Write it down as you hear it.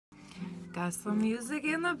Got some music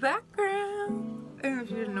in the background. And if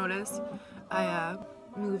you didn't notice, I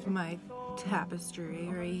moved my tapestry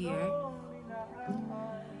right here.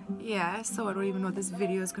 Yeah, so I don't even know what this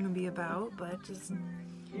video is going to be about, but just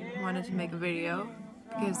wanted to make a video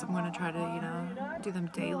because I'm going to try to, do them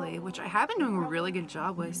daily, which I have been doing a really good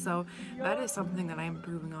job with, so that is something that I'm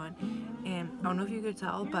improving on. And I don't know if you could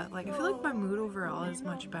tell, but I feel like my mood overall is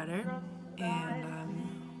much better, and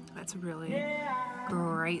that's a really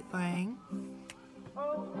great thing.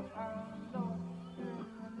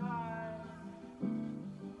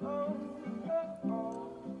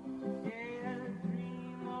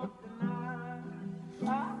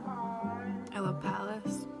 I love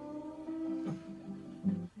Palace.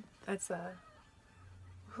 That's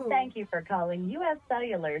Thank you for calling U.S.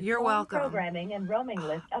 Cellular's You're phone welcome. Programming and Roaming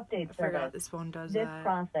List Update I Service. forgot this phone does This that.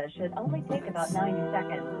 process should only take about 90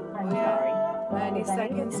 seconds. I'm Oh, yeah. sorry, but I 90 was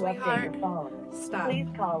unable seconds, to sweetheart. update your phone. Stop. Please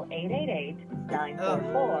call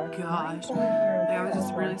 888-944-9400 Oh, gosh. I was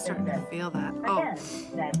just really starting to feel that. Oh. Again,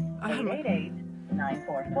 that's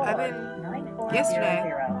 888-944-9400.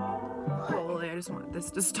 Yesterday. Holy, I just want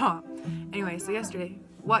this to stop. Anyway, so yesterday,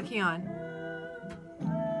 what, Keon?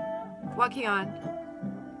 What, Keon?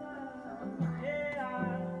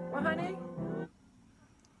 What, honey?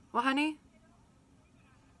 What, honey?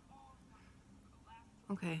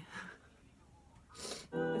 Okay.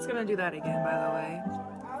 It's gonna do that again, by the way.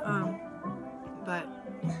 But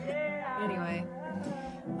anyway,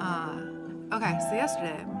 okay, so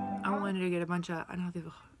yesterday I wanted to get a bunch of unhealthy.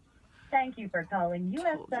 Thank you for calling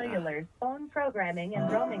U.S. Cellular's Phone Programming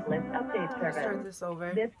and Roaming List Update Service. Start this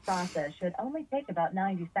over. This process should only take about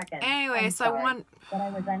 90 seconds. Anyway, I'm so sorry, but I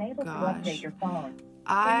was unable to update your phone.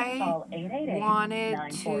 I wanted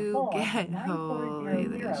to get, holy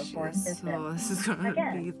this is gonna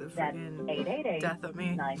be the freaking death of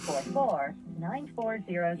me.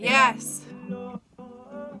 944-9400. Yes!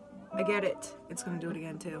 I get it. It's gonna do it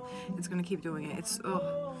again too. It's gonna keep doing it. It's,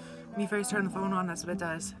 when you first turn the phone on, that's what it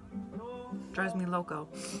does. Drives me loco.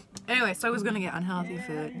 Anyway, so I was gonna get unhealthy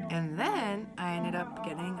food, and then I ended up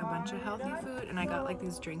getting a bunch of healthy food, and I got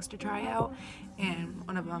these drinks to try out, and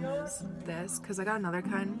one of them is this, because I got another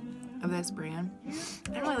kind of this brand. I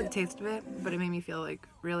didn't really like the taste of it, but it made me feel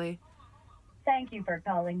really. Thank you for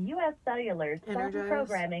calling U.S. Cellular's Phone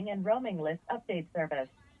Programming and Roaming List Update Service.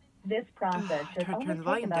 This process should only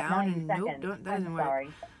take about 90 seconds. I'm sorry,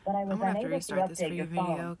 but I was unable to update your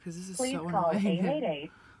phone. Please call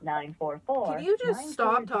 888-944-9400 Can you just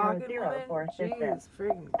stop talking, for assistance. Jeez,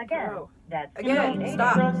 freaking Again, bro. that's Again,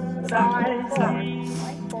 stop. I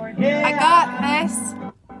 888-944-9400. got this,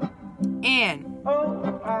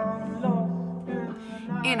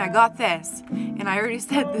 and I got this, and I already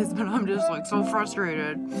said this, but I'm just so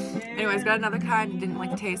frustrated. Anyways, got another kind, didn't like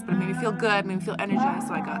the taste, but it made me feel good, made me feel energized,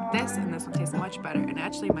 so I got this, and this one tastes much better, and it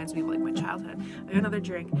actually reminds me of my childhood. I got another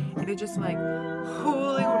drink, and it just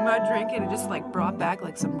holy, when I drank it, it just brought back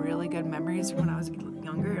some really good memories from when I was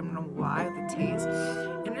younger. I don't know why, the taste,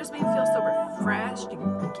 and it just made me feel so refreshed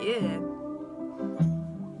and good.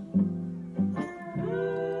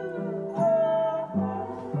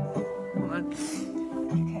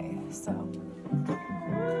 Okay, so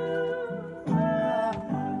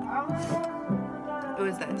it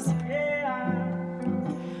was this,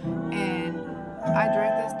 and I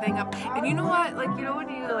drank this thing up, and you know what, when you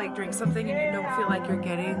drink something and you don't feel like you're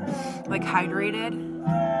getting hydrated,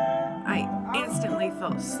 I instantly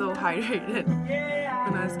felt so hydrated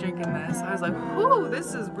when I was drinking this. I was like, whoo,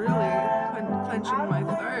 this is really quenching my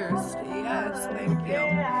thirst. Yes, thank you.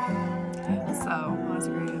 So that was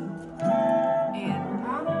great. And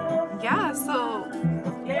yeah, so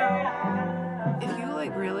if you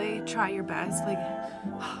really try your best,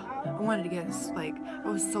 I wanted to get I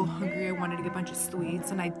was so hungry, I wanted to get a bunch of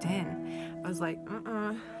sweets, and I didn't. I was like,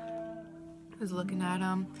 I was looking at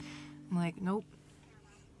them, I'm like, nope,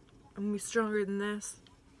 I'm gonna be stronger than this.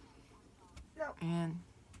 And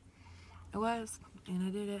I was, and I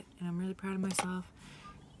did it, and I'm really proud of myself.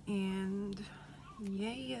 And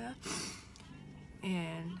yeah.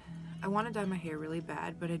 And I want to dye my hair really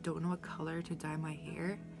bad, but I don't know what color to dye my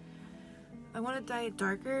hair. I want to dye it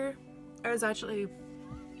darker. I was actually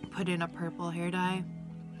put in a purple hair dye,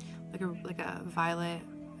 like a violet.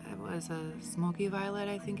 It was a smoky violet,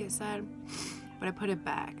 I think it said, but I put it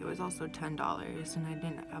back. It was also $10, and I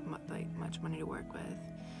didn't have much money to work with.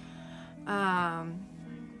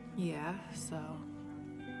 Yeah, so.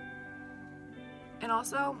 And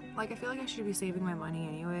also, I feel like I should be saving my money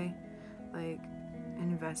anyway,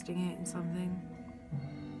 investing it in something.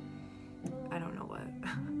 I don't know what.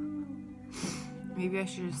 Maybe I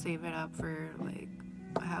should just save it up for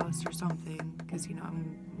a house or something, because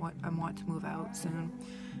I'm want to move out soon.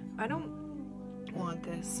 I don't want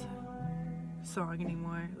this song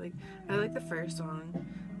anymore. Like, I like the first song.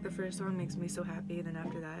 The first song makes me so happy, and then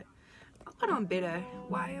after that, oh, I'm bitter.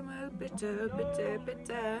 Why am I bitter, bitter,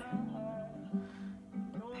 bitter?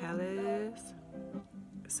 Palace.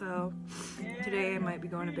 So today I might be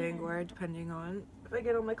going to Bangor, depending on if I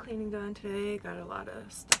get all my cleaning done today. Got a lot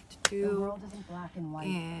of stuff to do. The world isn't black and white.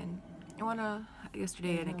 And I wanna.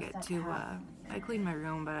 Yesterday I didn't get to. I cleaned my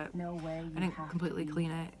room, but I didn't completely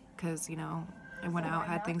clean it because, you know, I went out,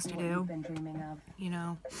 had things to do. You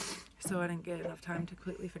know, so I didn't get enough time to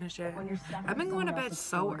completely finish it. I've been going to bed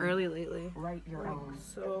so early lately. Like,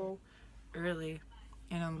 so early.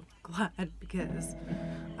 And I'm glad because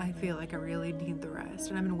I feel like I really need the rest.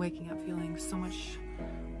 And I've been waking up feeling so much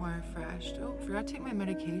more refreshed. Oh, I forgot to take my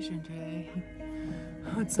medication today.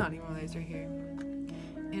 It's not even right here.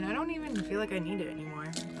 And I don't even feel like I need it anymore.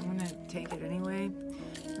 I'm gonna take it anyway.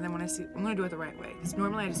 And then when I'm gonna do it the right way. Because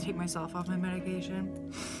normally I just take myself off my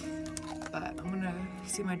medication. But I'm gonna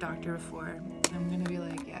see my doctor before. And I'm gonna be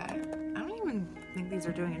like, yeah, I don't even think these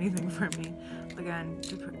are doing anything for me. Again,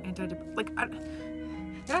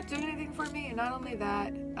 they're not doing anything for me, and not only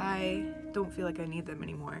that, I don't feel like I need them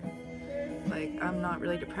anymore. Like, I'm not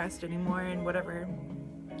really depressed anymore, and whatever.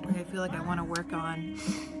 Like, I feel like I want to work on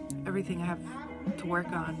everything I have to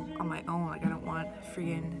work on my own. Like, I don't want a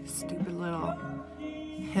freaking stupid little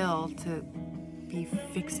pill to be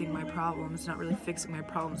fixing my problems. Not really fixing my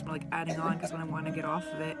problems, but like adding on, because when I want to get off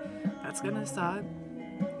of it, that's gonna suck,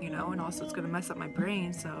 you know, and also it's gonna mess up my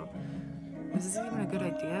brain. So is this even a good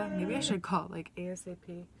idea? Maybe I should call like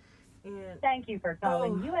ASAP. And thank you for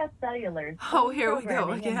calling U.S. Cellular's. Oh, here we go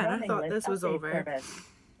again. I thought this was over. Service.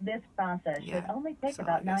 This process should only take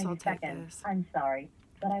about 90 seconds. I'm sorry,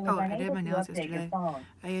 but I was unable to update your phone.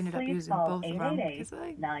 I ended up using both of them. It's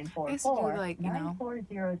like, I used to do like, you know,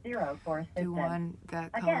 do one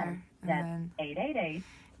that color, and then 888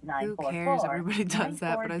 who cares? Everybody does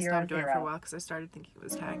that, but I stopped doing it for a while because I started thinking it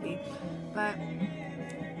was tacky. But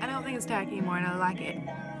I don't think it's tacky anymore, and I like it.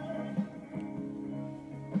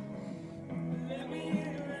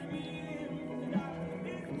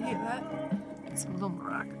 You hear that? It's a little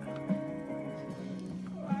maraca.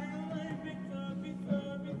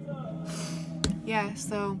 Yeah,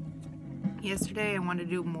 so yesterday I wanted to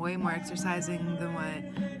do way more exercising than what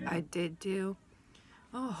I did do.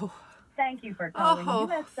 Oh. Thank you for calling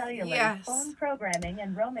U.S. Cellular phone programming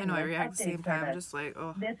and roaming. I know I react at the same time. I'm just like,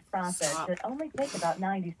 oh. This process should only take about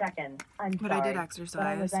 90 seconds. But I did exercise. But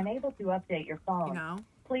I was unable to update your phone. You know.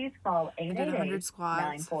 Please call 888-944-9440 I did 100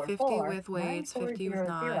 squats, 50 with weights, 50 with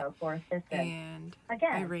not, and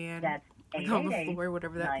again, I ran on the floor,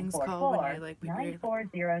 whatever that thing's called, when you like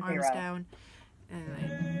put your arms down, and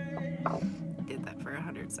I did that for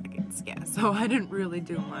 100 seconds. Yeah, so I didn't really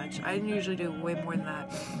do much. I usually do way more than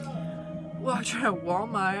that. Walked around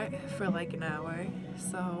Walmart for like an hour,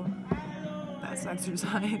 so that's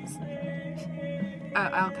exercise.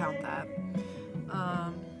 I'll count that.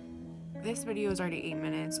 This video is already 8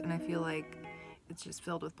 minutes, and I feel like it's just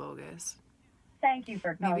filled with bogus. Thank you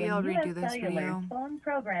for calling. Maybe I'll redo this video. Phone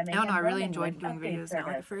programming I don't know, I really enjoyed doing videos now.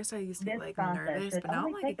 Like, at first I used to get like nervous, but now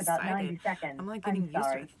I'm like excited. I'm like getting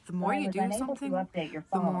used to it. The more you do something,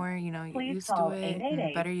 the more, you know, you get used to it, and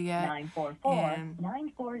the better you get. And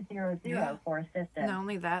yeah, not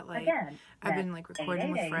only that, like, I've been like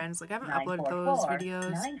recording with friends. Like, I haven't uploaded those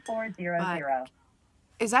videos, but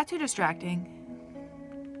is that too distracting?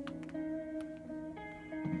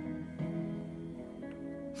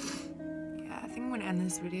 I'm gonna end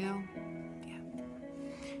this video. Yeah.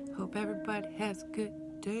 Hope everybody has a good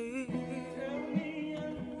day.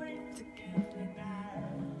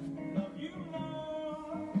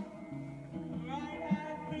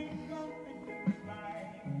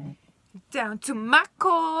 Down to my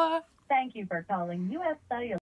core. Thank you for calling U.S. Cellular.